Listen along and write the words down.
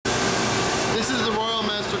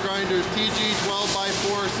Master Grinder's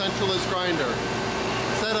TG12x4 centerless grinder,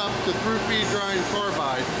 set up to Thrufeed grind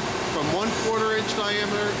carbide from 1/4 inch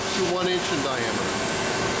diameter to 1 inch in diameter.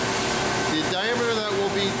 The diameter that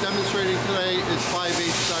we'll be demonstrating today is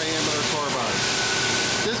 5/8 diameter carbide.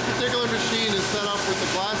 This particular machine is set up with the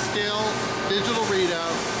glass scale, digital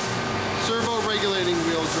readout, servo regulating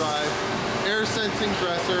wheel drive, air sensing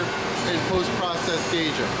dresser, and post-process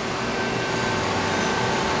gauging.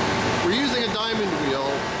 We're using a diamond wheel,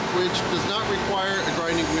 which does not require a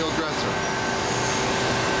grinding wheel dresser.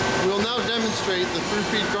 We'll now demonstrate the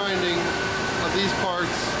Thrufeed grinding of these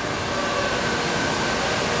parts.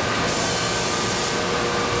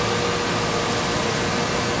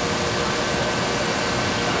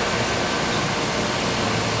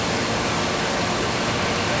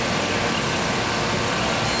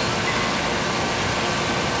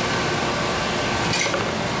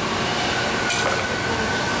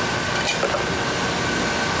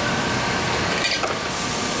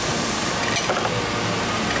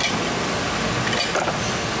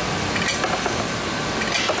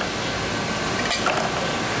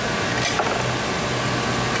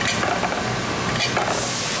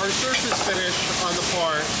 Surface finish on the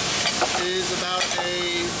part is about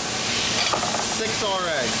a 6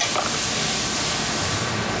 RA.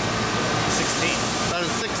 16. About a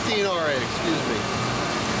 16 RA, excuse me.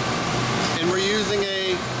 And we're using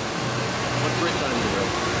a, what grit diamond wheel?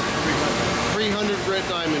 300 grit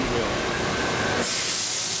diamond wheel.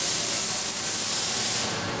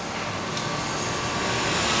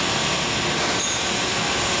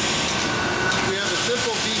 We have a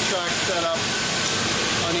simple V-track set up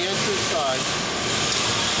on the entrance side.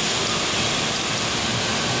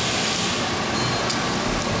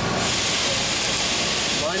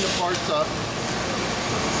 Line the parts up.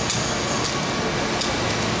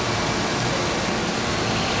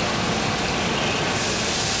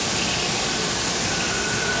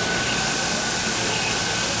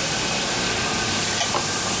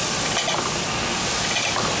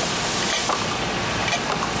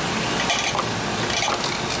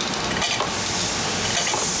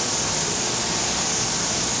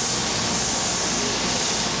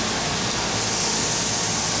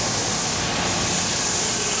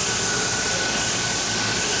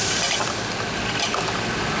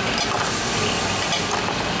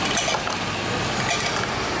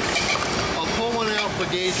 For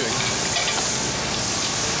gauging.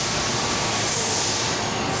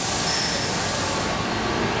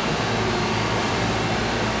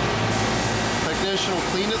 Technician will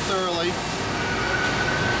clean it thoroughly,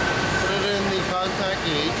 put it in the contact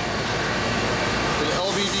gauge, the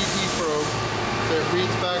LVDT probe that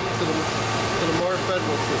reads back to the Mar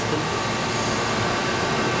Federal system.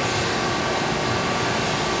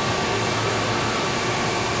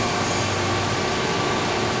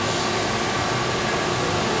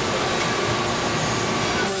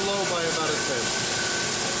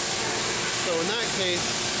 So in that case,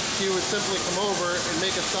 you would simply come over and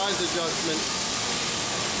make a size adjustment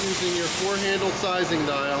using your 4-handled sizing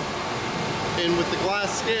dial. And with the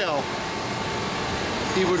glass scale,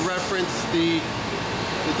 he would reference the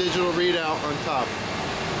digital readout on top.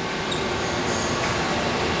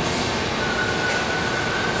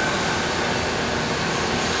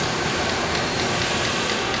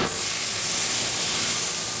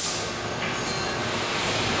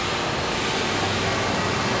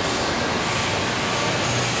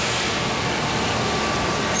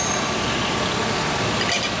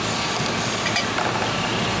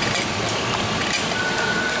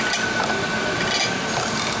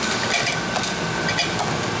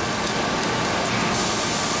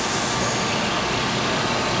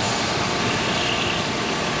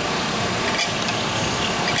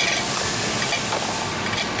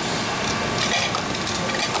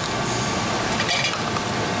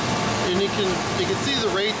 You can see the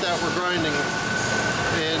rate that we're grinding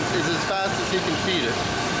and is as fast as he can feed it.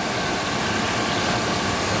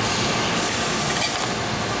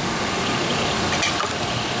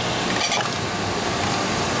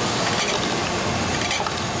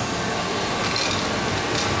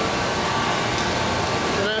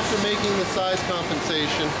 And after making the size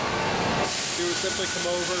compensation, you would simply come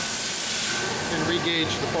over and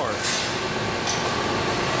re-gauge the parts.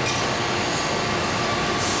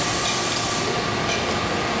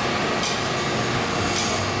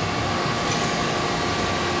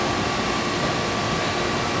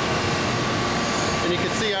 And you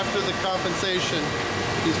can see after the compensation,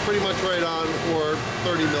 he's pretty much right on, or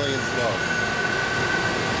 30 millionths low.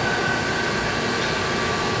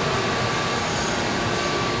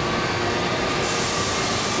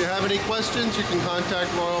 If you have any questions, you can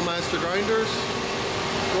contact Royal Master Grinders.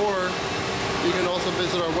 You can also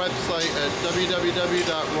visit our website at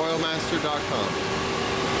www.royalmaster.com.